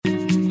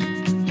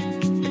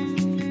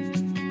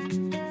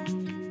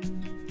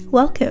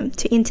Welcome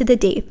to Into the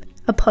Deep,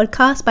 a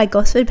podcast by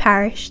Gosford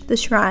Parish, the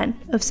Shrine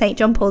of St.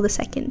 John Paul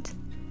II.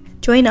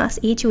 Join us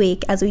each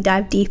week as we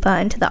dive deeper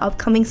into the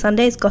upcoming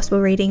Sunday's Gospel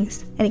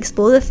readings and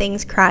explore the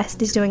things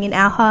Christ is doing in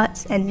our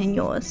hearts and in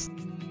yours.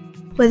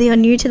 Whether you're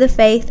new to the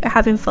faith or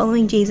have been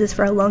following Jesus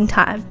for a long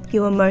time,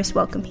 you are most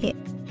welcome here.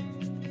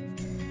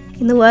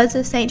 In the words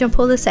of St. John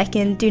Paul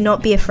II, do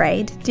not be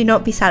afraid, do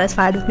not be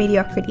satisfied with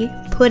mediocrity,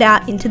 put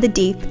out into the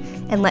deep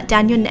and let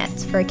down your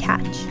nets for a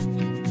catch.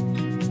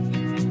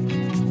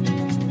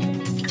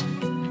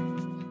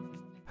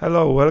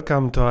 Hello,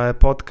 welcome to our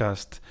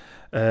podcast.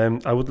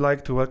 I would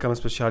like to welcome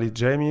especially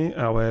Jamie,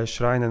 our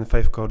Shrine and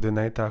Faith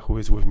Coordinator, who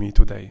is with me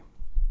today.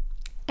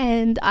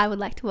 And I would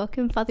like to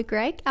welcome Father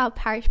Greg, our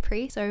parish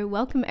priest. So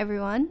welcome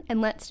everyone,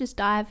 and let's just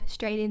dive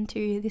straight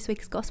into this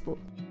week's Gospel.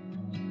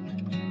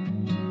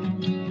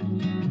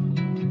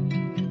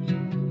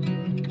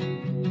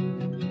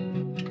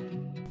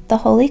 The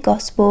Holy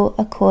Gospel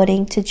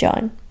according to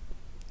John.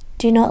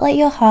 Do not let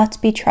your hearts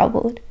be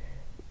troubled.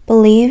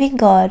 Believe in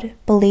God,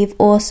 believe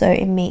also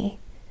in me.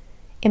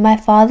 In my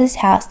Father's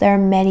house there are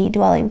many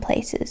dwelling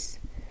places.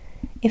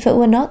 If it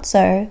were not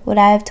so, would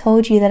I have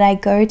told you that I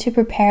go to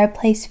prepare a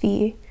place for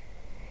you?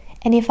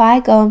 And if I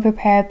go and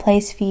prepare a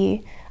place for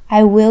you,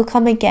 I will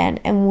come again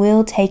and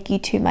will take you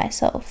to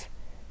myself,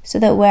 so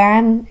that where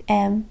I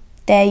am,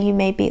 there you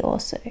may be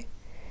also.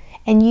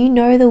 And you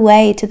know the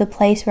way to the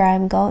place where I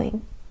am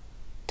going.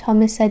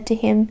 Thomas said to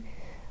him,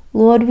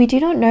 Lord, we do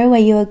not know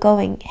where you are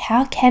going.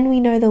 How can we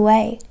know the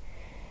way?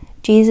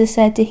 Jesus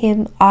said to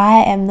him,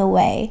 I am the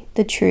way,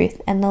 the truth,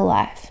 and the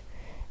life.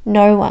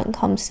 No one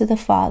comes to the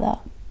Father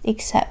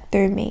except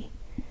through me.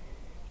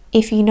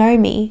 If you know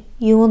me,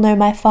 you will know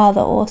my Father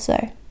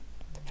also.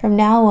 From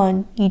now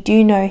on, you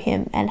do know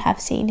him and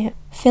have seen him.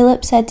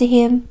 Philip said to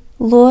him,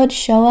 Lord,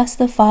 show us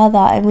the Father,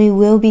 and we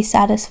will be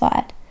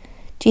satisfied.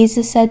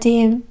 Jesus said to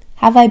him,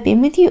 Have I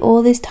been with you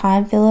all this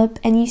time, Philip,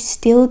 and you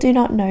still do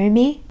not know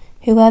me?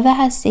 Whoever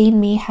has seen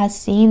me has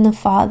seen the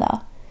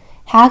Father.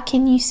 How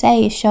can you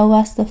say, Show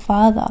us the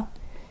Father?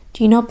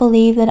 Do you not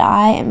believe that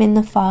I am in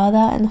the Father,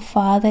 and the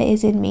Father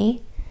is in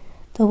me?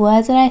 The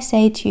words that I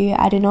say to you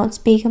I do not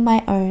speak on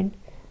my own,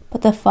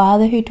 but the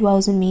Father who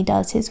dwells in me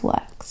does his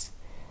works.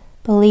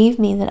 Believe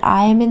me that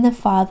I am in the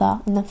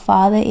Father, and the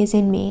Father is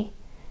in me.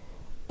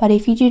 But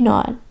if you do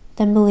not,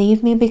 then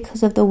believe me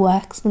because of the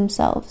works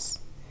themselves.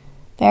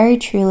 Very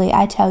truly,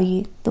 I tell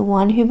you, the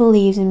one who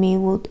believes in me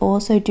will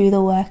also do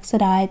the works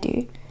that I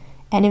do,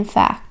 and in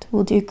fact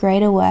will do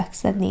greater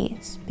works than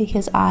these,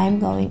 because I am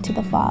going to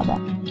the Father.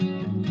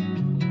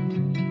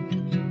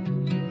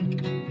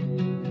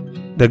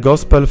 The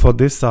Gospel for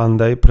this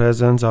Sunday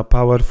presents a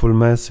powerful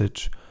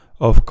message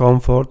of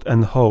comfort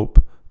and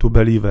hope to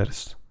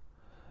believers.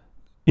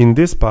 In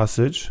this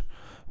passage,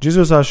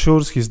 Jesus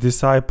assures his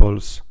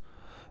disciples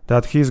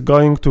that he is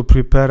going to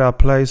prepare a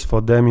place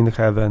for them in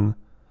heaven,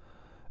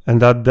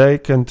 and that they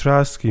can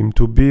trust him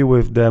to be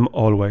with them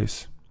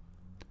always.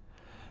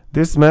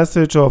 This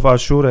message of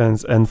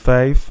assurance and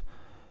faith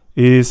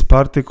is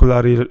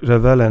particularly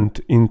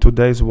relevant in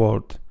today's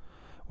world,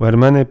 where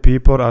many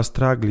people are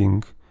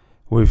struggling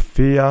with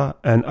fear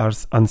and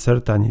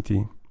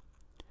uncertainty.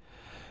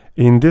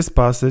 In this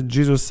passage,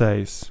 Jesus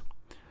says,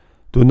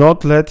 Do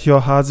not let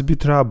your hearts be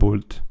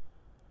troubled.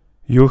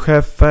 You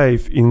have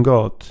faith in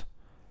God.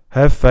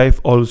 Have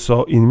faith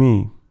also in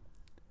me.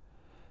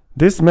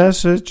 This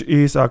message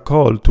is a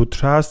call to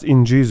trust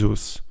in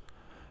Jesus,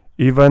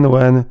 even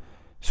when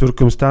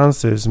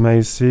circumstances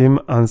may seem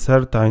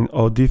uncertain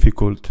or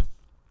difficult.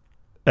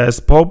 As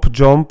Pope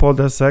John Paul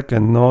II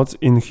notes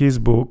in his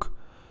book,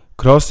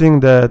 Crossing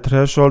the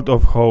Threshold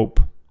of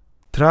Hope,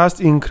 trust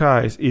in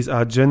Christ is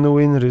a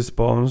genuine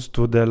response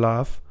to the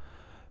love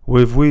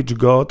with which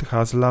God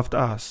has loved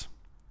us.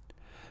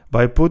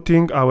 By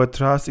putting our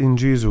trust in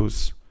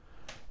Jesus,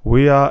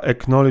 we are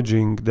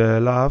acknowledging the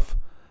love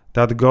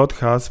that God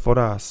has for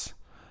us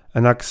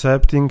and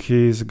accepting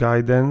his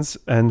guidance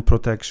and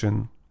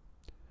protection.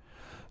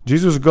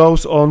 Jesus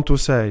goes on to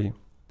say,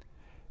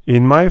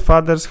 In my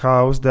Father's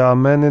house there are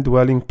many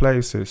dwelling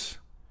places.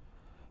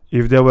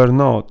 If there were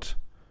not,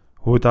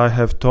 would I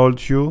have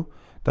told you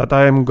that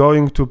I am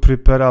going to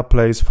prepare a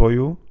place for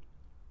you?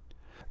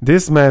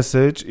 This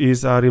message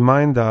is a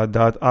reminder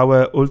that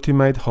our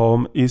ultimate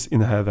home is in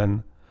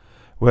heaven,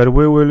 where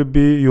we will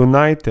be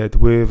united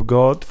with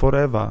God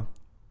forever.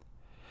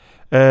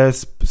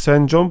 As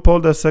St. John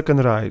Paul II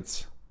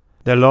writes,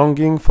 the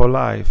longing for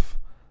life,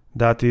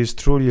 that is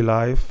truly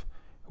life,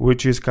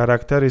 which is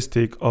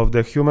characteristic of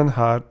the human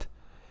heart,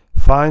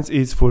 finds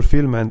its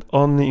fulfillment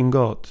only in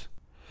God.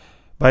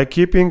 By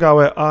keeping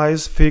our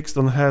eyes fixed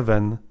on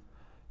heaven,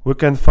 we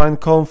can find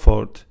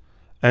comfort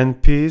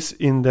and peace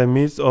in the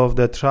midst of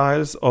the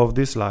trials of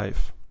this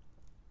life.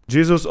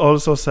 Jesus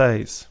also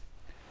says,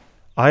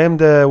 I am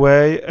the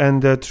way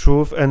and the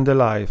truth and the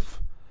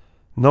life.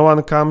 No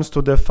one comes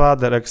to the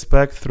Father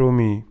except through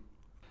me.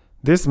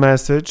 This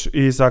message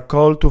is a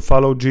call to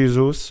follow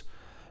Jesus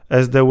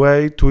as the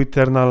way to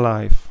eternal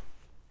life.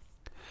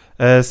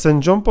 As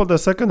St. John Paul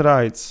II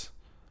writes,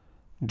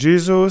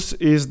 Jesus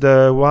is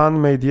the one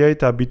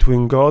mediator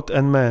between God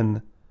and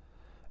man,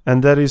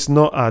 and there is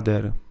no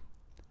other.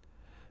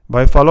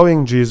 By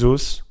following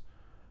Jesus,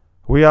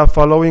 we are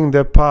following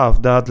the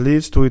path that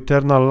leads to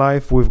eternal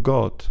life with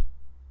God.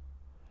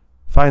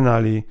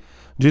 Finally,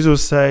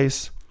 Jesus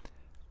says,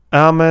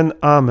 "Amen,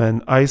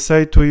 amen, I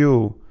say to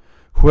you,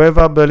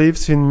 whoever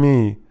believes in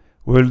me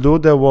will do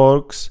the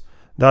works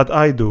that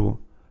I do,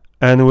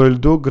 and will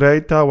do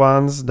greater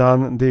ones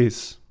than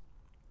this."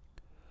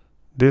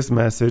 This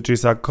message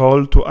is a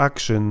call to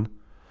action,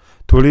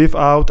 to live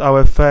out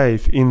our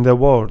faith in the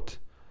Word,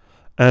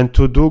 and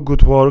to do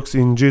good works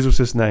in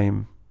Jesus'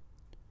 name.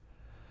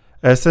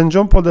 As St.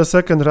 John Paul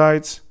II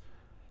writes,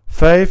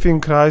 faith in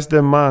Christ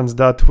demands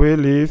that we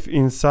live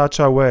in such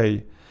a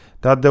way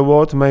that the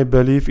world may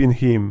believe in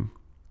Him.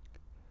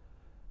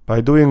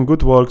 By doing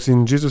good works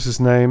in Jesus'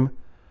 name,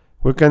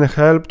 we can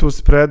help to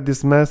spread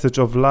this message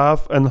of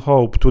love and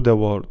hope to the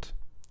world.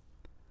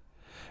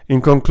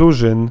 In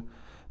conclusion,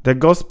 the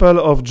Gospel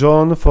of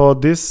John for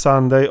this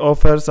Sunday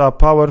offers a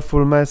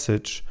powerful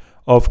message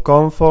of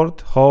comfort,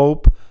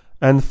 hope,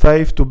 and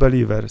faith to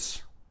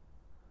believers.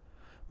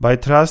 By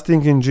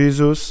trusting in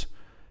Jesus,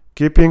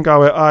 keeping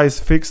our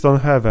eyes fixed on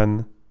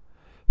heaven,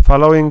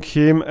 following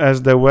Him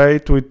as the way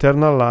to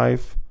eternal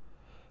life,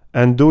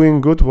 and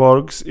doing good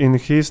works in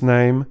His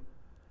name,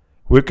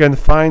 we can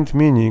find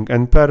meaning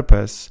and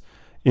purpose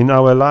in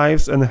our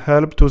lives and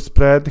help to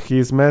spread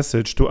His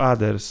message to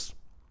others.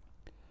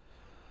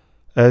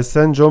 As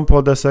St. John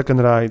Paul II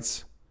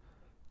writes,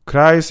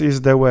 Christ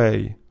is the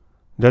way,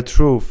 the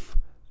truth,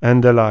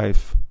 and the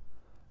life.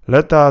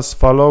 Let us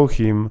follow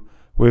Him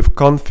with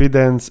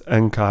confidence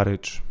and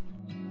courage.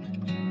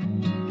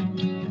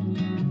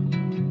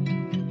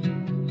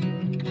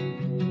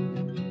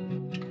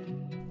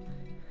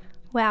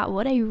 Wow,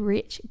 what a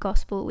rich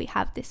gospel we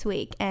have this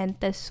week, and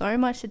there's so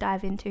much to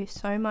dive into,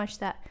 so much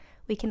that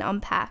we can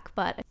unpack.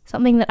 But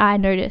something that I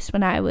noticed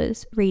when I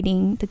was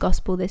reading the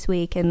gospel this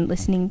week and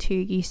listening to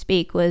you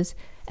speak was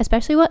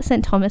especially what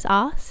St. Thomas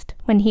asked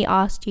when he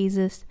asked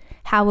Jesus,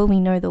 how will we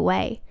know the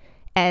way?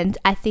 And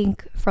I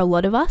think for a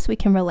lot of us, we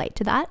can relate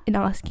to that in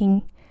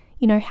asking,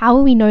 how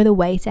will we know the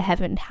way to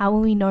heaven? How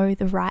will we know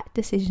the right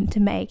decision to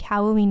make?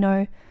 How will we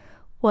know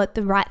what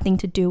the right thing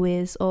to do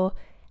is? Or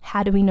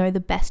how do we know the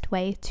best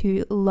way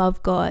to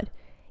love God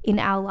in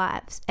our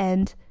lives?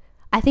 And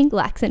I think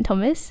like St.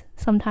 Thomas,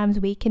 sometimes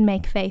we can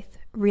make faith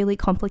really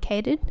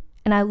complicated.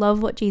 And I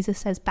love what Jesus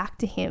says back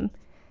to him,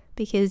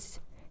 because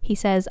he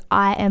says,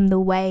 I am the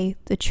way,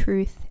 the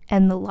truth,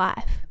 and the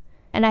life.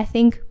 And I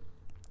think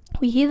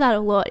we hear that a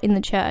lot in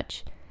the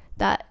church,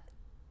 that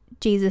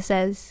Jesus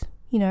says,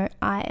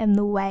 I am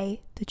the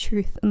way, the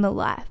truth, and the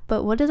life.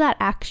 But what does that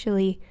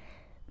actually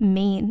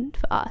mean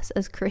for us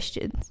as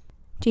Christians?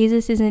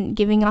 Jesus isn't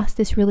giving us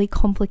this really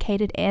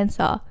complicated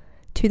answer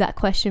to that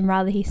question.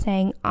 Rather, he's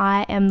saying,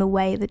 I am the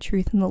way, the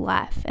truth, and the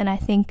life. And I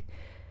think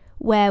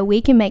where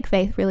we can make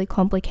faith really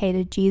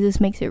complicated,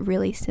 Jesus makes it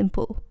really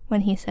simple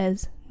when he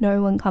says,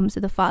 no one comes to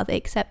the Father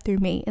except through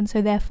me. And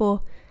so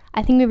therefore,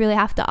 I think we really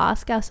have to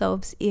ask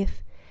ourselves,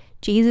 if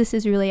Jesus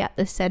is really at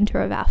the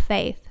center of our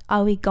faith,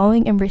 are we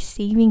going and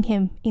receiving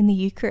him in the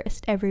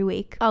Eucharist every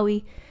week? Are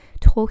we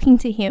talking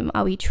to him?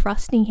 Are we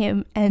trusting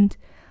him? And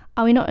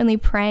are we not only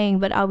praying,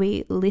 but are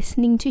we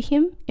listening to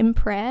him in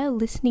prayer,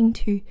 listening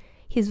to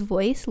his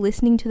voice,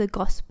 listening to the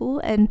gospel,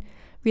 and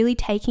really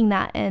taking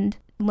that and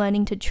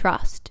learning to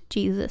trust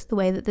Jesus the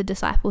way that the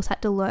disciples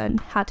had to learn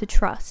how to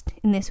trust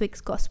in this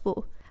week's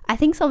gospel? I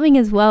think something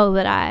as well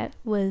that I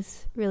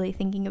was really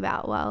thinking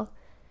about while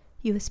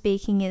you were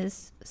speaking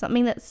is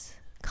something that's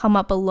come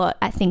up a lot,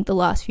 I think, the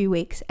last few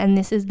weeks, and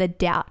this is the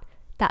doubt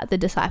that the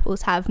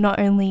disciples have, not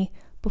only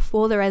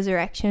before the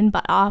resurrection,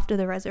 but after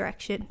the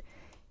resurrection.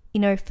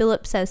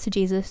 Philip says to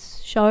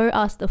Jesus, show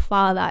us the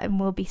Father and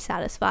we'll be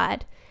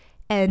satisfied.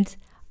 And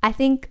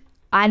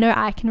I know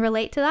I can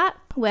relate to that,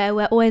 where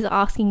we're always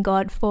asking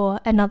God for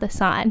another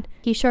sign.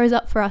 He shows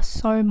up for us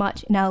so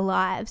much in our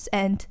lives,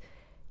 and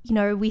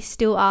we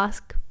still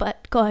ask,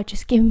 but God,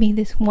 just give me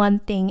this one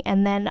thing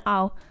and then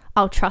I'll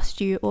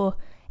trust you, or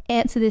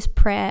answer this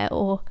prayer,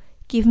 or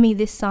give me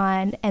this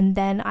sign and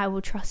then I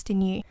will trust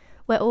in you.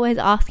 We're always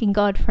asking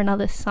God for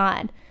another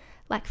sign,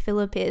 like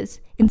Philip is,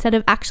 instead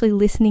of actually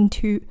listening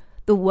to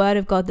the word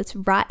of God that's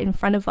right in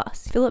front of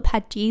us. Philip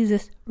had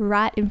Jesus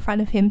right in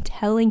front of him,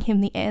 telling him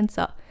the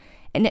answer,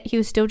 and yet he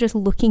was still just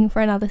looking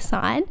for another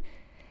sign.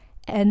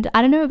 And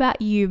I don't know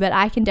about you, but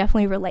I can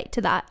definitely relate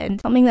to that.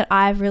 And something that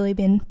I've really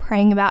been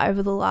praying about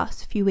over the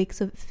last few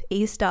weeks of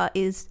Easter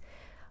is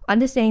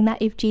understanding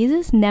that if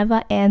Jesus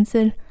never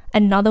answered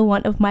another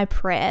one of my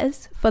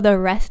prayers for the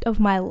rest of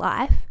my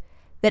life,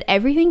 that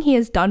everything he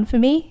has done for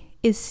me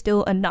is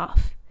still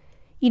enough.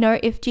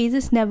 If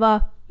Jesus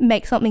never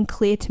makes something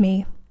clear to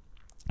me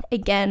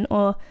again,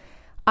 or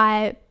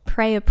I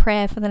pray a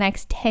prayer for the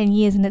next 10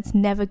 years and it's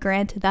never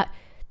granted, that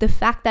the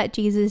fact that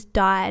Jesus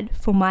died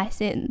for my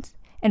sins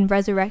and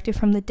resurrected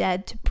from the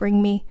dead to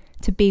bring me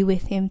to be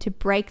with him, to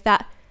break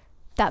that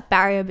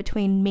barrier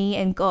between me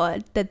and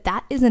God,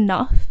 that is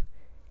enough.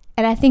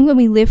 And I think when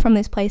we live from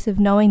this place of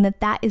knowing that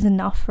that is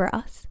enough for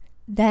us,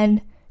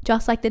 then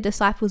just like the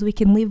disciples, we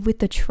can live with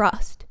the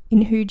trust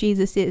in who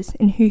Jesus is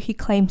and who he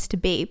claims to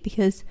be.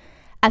 Because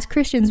as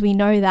Christians, we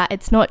know that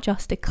it's not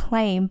just a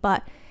claim,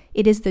 but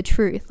it is the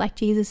truth. Like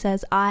Jesus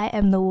says, I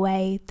am the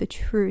way, the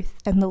truth,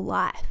 and the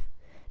life.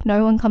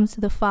 No one comes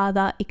to the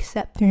Father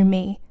except through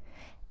me.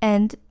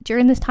 And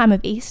during this time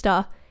of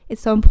Easter,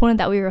 it's so important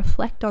that we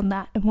reflect on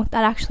that and what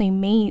that actually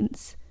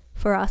means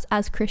for us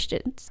as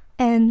Christians.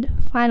 And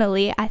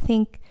finally, I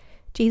think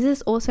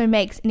Jesus also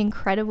makes an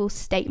incredible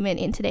statement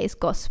in today's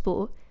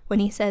gospel when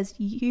he says,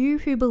 you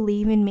who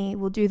believe in me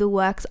will do the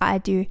works I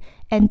do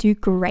and do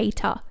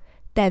greater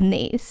than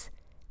these.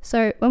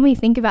 So when we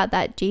think about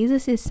that,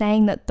 Jesus is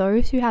saying that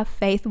those who have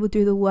faith will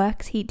do the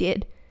works he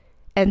did.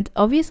 And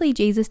obviously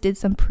Jesus did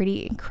some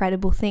pretty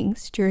incredible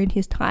things during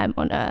his time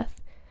on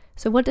earth.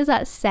 So what does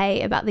that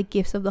say about the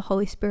gifts of the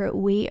Holy Spirit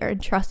we are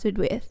entrusted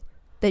with?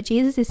 That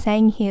Jesus is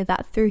saying here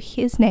that through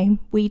his name,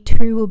 we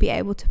too will be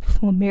able to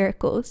perform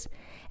miracles.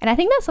 And I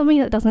think that's something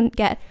that doesn't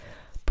get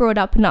brought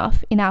up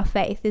enough in our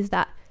faith, is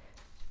that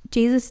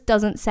Jesus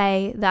doesn't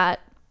say that,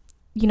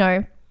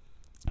 oh,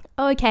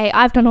 okay,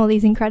 I've done all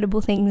these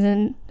incredible things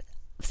and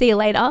see you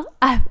later.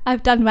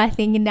 I've done my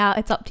thing and now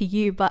it's up to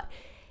you. But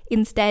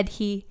instead,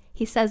 he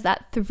says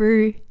that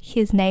through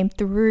his name,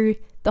 through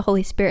the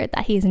Holy Spirit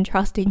that he is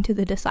entrusting to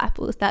the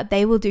disciples, that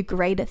they will do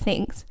greater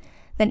things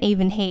than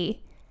even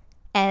he.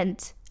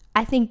 And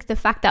I think the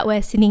fact that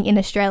we're sitting in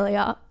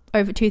Australia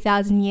over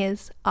 2,000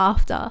 years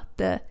after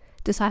the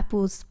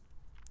disciples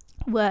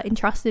were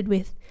entrusted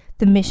with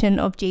the mission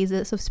of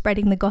Jesus, of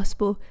spreading the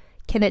gospel,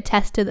 can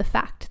attest to the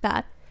fact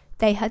that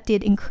they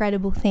did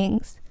incredible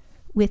things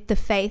with the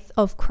faith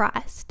of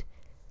Christ.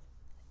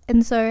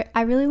 And so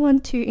I really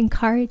want to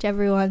encourage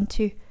everyone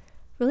to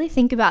really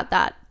think about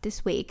that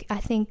this week. I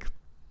think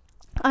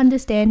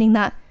understanding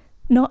that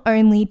not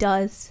only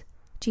does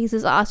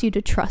Jesus ask you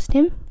to trust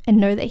him and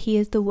know that he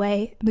is the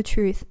way, the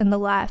truth, and the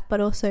life,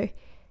 but also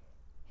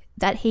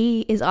that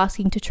he is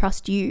asking to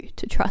trust you,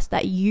 to trust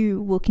that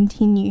you will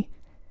continue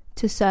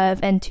to serve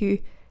and to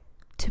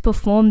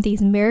perform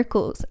these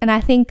miracles. And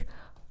I think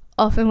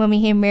often when we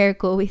hear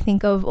miracle, we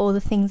think of all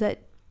the things that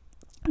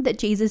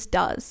Jesus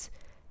does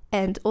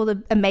and all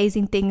the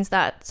amazing things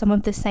that some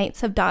of the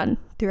saints have done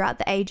throughout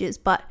the ages.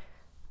 But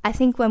I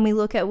think when we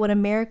look at what a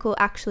miracle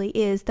actually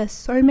is, there's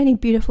so many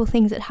beautiful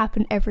things that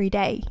happen every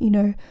day.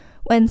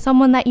 When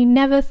someone that you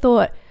never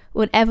thought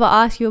would ever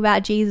ask you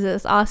about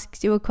Jesus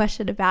asks you a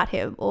question about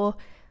him, or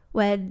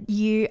when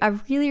you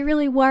are really,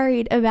 really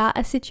worried about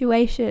a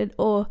situation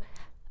or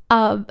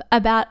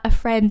about a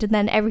friend and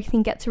then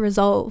everything gets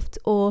resolved.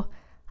 Or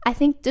I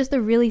think just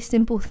the really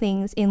simple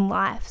things in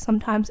life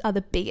sometimes are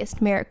the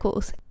biggest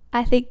miracles.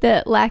 I think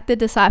that, like the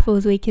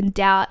disciples, we can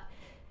doubt,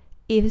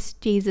 is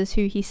Jesus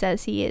who he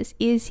says he is?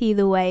 Is he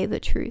the way, the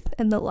truth,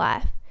 and the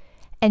life?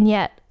 And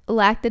yet,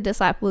 like the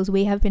disciples,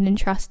 we have been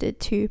entrusted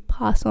to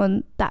pass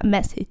on that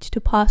message, to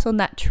pass on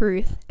that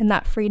truth and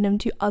that freedom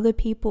to other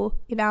people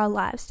in our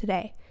lives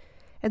today.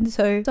 And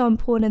so it's so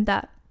important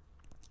that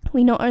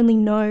we not only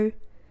know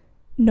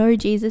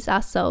Jesus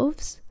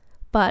ourselves,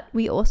 but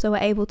we also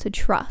are able to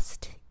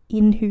trust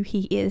in who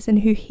he is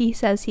and who he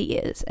says he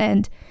is,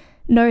 and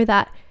know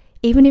that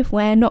even if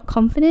we're not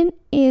confident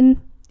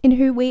in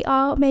who we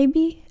are,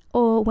 maybe,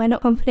 or we're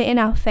not confident in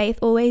our faith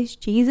always,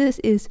 Jesus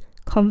is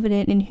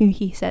confident in who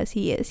he says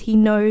he is. He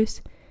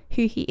knows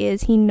who he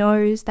is. He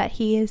knows that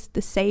he is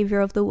the savior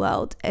of the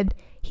world, and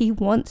he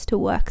wants to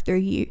work through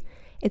you.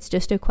 It's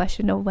just a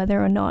question of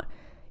whether or not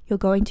you're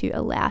going to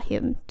allow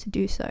him to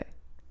do so.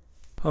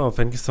 Oh,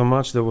 thank you so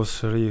much. That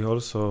was really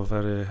also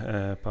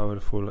very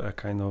powerful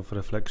kind of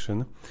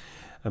reflection.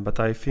 But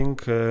I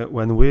think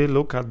when we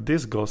look at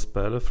this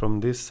gospel from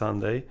this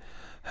Sunday,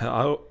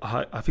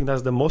 I think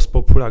that's the most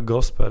popular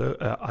gospel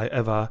I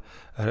ever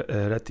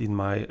read in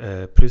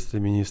my priestly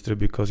ministry,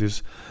 because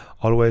it's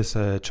always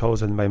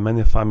chosen by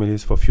many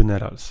families for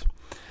funerals.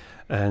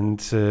 And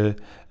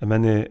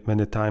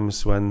many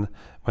times when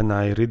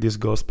I read this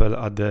gospel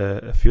at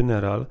the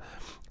funeral,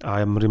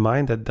 I am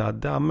reminded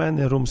that there are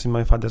many rooms in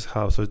my Father's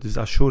house. So this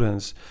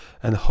assurance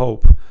and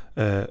hope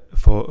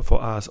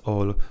for us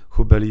all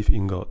who believe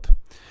in God.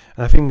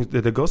 And I think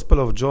that the Gospel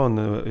of John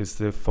is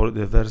the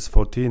verse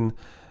 14.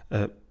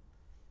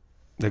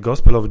 The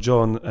Gospel of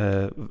John,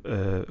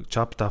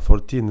 chapter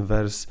 14,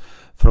 verse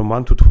from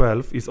 1 to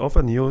 12, is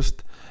often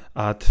used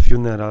at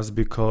funerals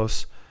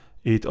because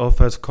it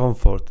offers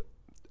comfort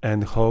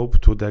and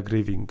hope to the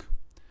grieving.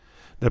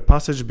 The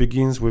passage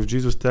begins with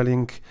Jesus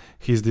telling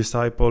his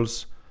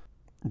disciples,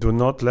 "Do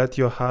not let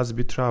your hearts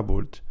be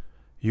troubled.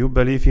 You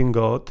believe in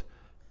God,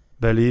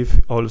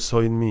 believe also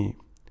in me."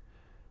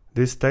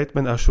 This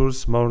statement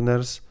assures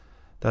mourners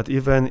that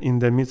even in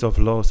the midst of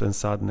loss and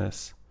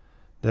sadness,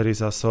 there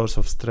is a source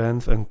of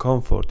strength and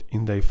comfort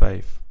in their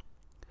faith.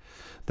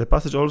 The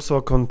passage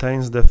also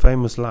contains the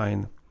famous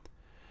line,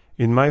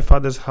 "In my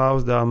Father's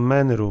house there are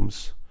many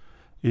rooms.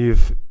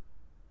 If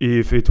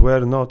it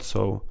were not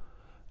so,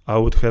 I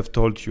would have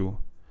told you.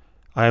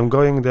 I am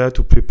going there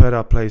to prepare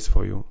a place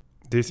for you."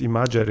 This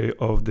imagery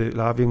of the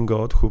loving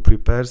God who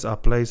prepares a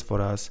place for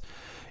us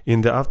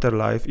in the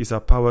afterlife is a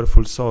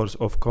powerful source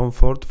of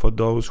comfort for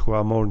those who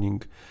are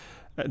mourning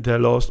the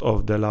loss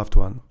of the loved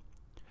one.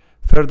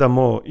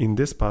 Furthermore, in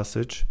this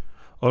passage,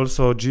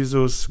 also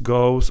Jesus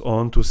goes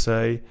on to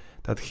say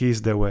that He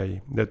is the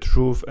way, the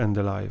truth, and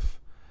the life,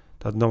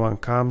 that no one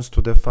comes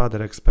to the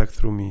Father except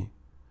through me.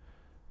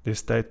 This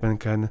statement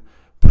can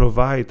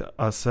provide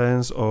a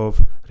sense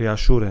of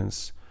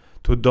reassurance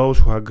to those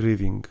who are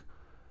grieving,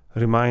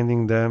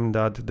 reminding them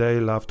that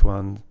their loved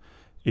one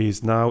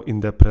is now in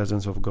the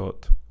presence of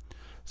God.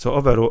 So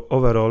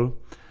overall,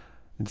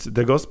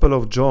 the Gospel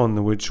of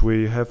John, which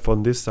we have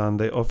on this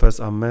Sunday, offers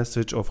a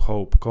message of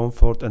hope,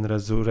 comfort, and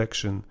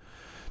resurrection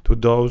to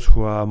those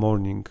who are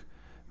mourning,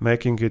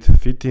 making it a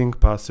fitting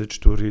passage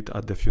to read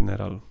at the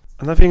funeral.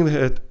 And I think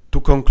that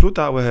to conclude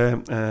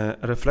our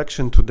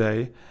reflection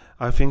today,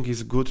 I think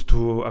it's good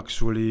to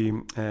actually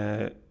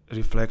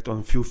reflect on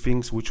a few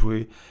things which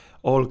we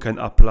all can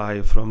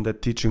apply from the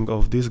teaching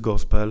of this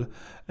Gospel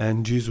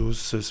and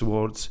Jesus'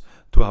 words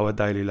to our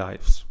daily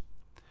lives.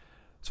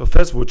 So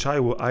first, which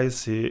I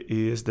see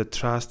is the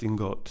trust in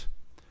God.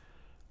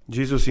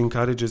 Jesus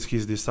encourages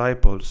His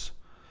disciples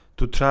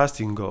to trust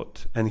in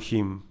God and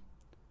Him.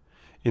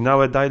 In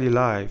our daily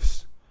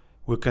lives,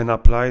 we can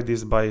apply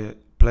this by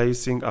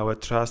placing our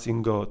trust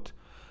in God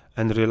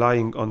and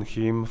relying on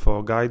Him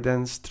for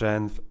guidance,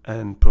 strength,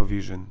 and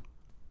provision.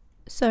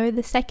 So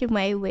the second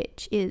way,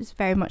 which is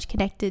very much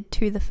connected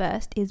to the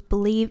first, is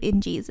believe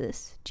in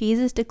Jesus.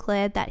 Jesus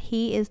declared that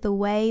He is the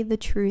way, the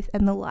truth,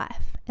 and the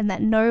life, and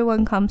that no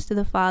one comes to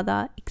the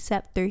Father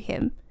except through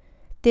Him.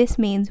 This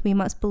means we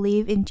must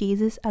believe in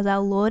Jesus as our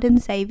Lord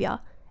and Saviour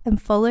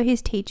and follow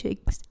His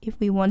teachings if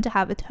we want to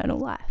have eternal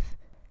life.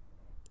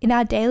 In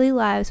our daily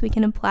lives, we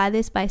can apply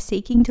this by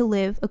seeking to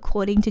live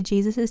according to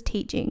Jesus'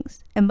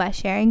 teachings and by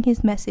sharing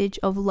His message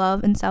of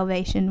love and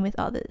salvation with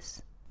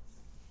others.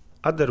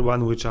 Other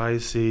one which I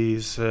see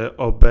is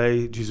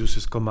obey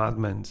Jesus'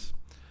 commandments.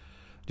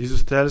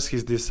 Jesus tells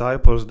His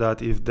disciples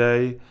that if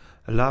they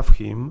love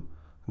Him,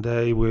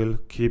 they will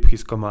keep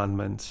His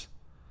commandments.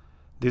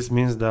 This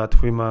means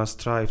that we must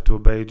strive to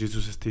obey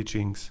Jesus'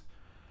 teachings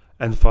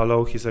and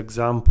follow His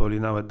example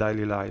in our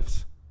daily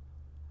lives.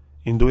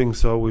 In doing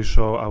so, we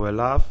show our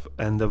love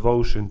and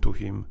devotion to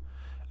Him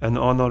and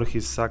honor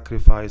His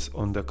sacrifice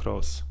on the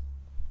cross.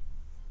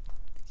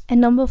 And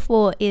number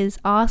 4 is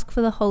ask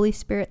for the Holy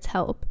Spirit's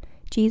help.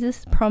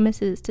 Jesus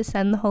promises to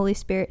send the Holy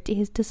Spirit to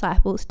His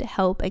disciples to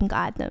help and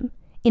guide them.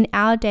 In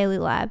our daily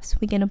lives,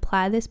 we can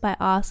apply this by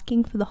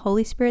asking for the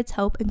Holy Spirit's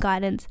help and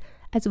guidance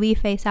as we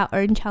face our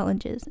own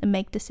challenges and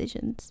make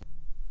decisions.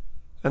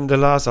 And the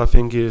last, I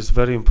think, is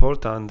very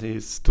important,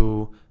 is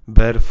to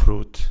bear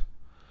fruit.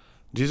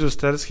 Jesus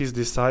tells His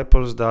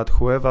disciples that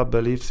whoever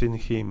believes in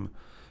Him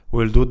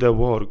will do the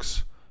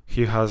works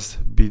He has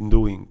been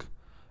doing,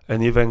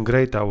 and even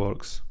greater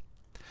works.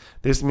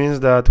 This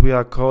means that we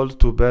are called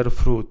to bear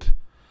fruit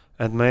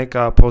and make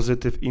a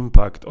positive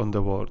impact on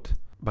the world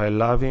by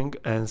loving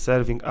and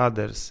serving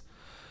others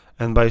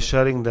and by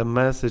sharing the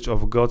message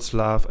of God's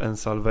love and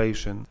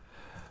salvation.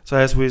 So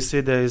as we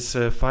see, there is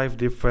 5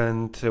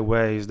 different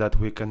ways that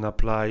we can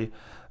apply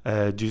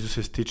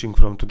Jesus' teaching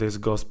from today's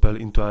gospel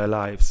into our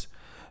lives.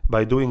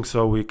 By doing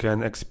so, we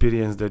can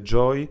experience the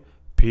joy,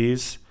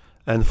 peace,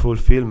 and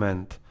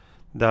fulfillment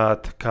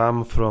that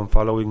come from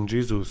following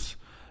Jesus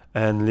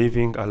and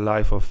living a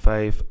life of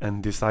faith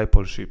and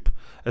discipleship,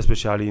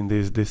 especially in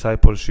this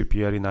discipleship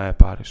year in our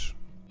parish.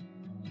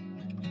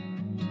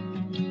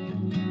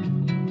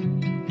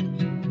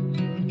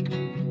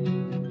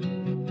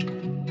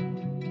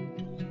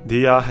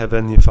 Dear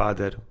Heavenly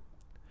Father,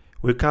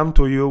 we come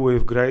to You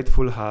with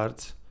grateful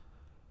hearts,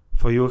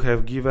 for You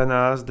have given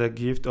us the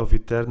gift of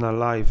eternal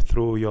life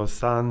through Your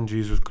Son,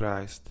 Jesus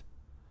Christ.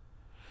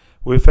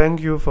 We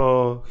thank You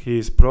for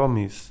His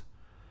promise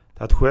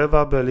that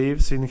whoever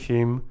believes in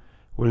Him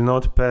will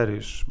not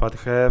perish,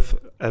 but have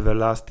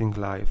everlasting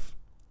life.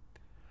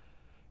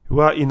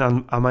 We are in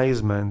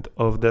amazement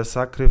of the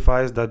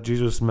sacrifice that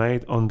Jesus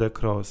made on the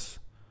cross,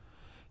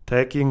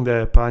 taking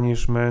the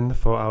punishment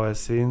for our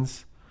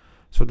sins,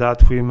 so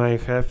that we may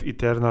have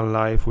eternal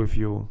life with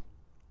You.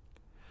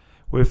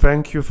 We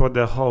thank You for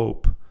the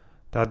hope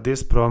that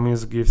this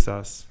promise gives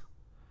us,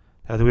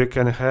 that we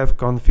can have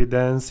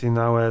confidence in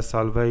our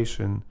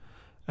salvation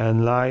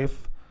and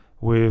life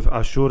with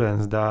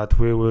assurance that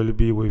we will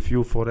be with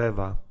You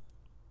forever.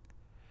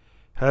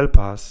 Help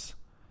us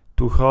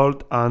to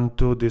hold on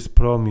to this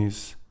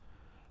promise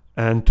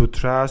and to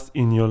trust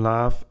in Your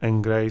love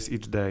and grace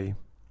each day.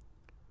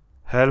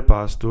 Help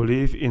us to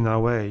live in a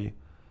way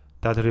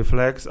that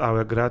reflects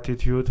our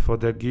gratitude for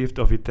the gift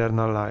of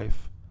eternal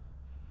life,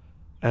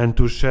 and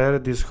to share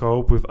this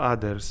hope with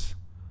others,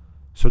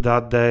 so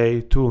that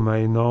they too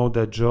may know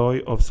the joy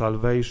of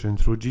salvation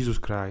through Jesus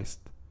Christ.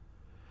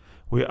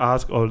 We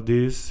ask all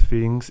these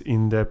things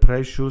in the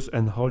precious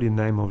and holy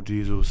name of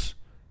Jesus.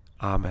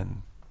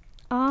 Amen.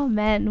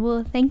 Amen.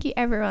 Well, thank you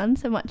everyone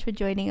so much for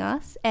joining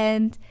us,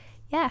 and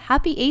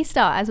happy Easter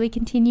as we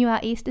continue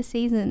our Easter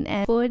season,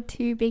 and forward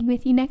to being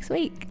with you next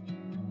week.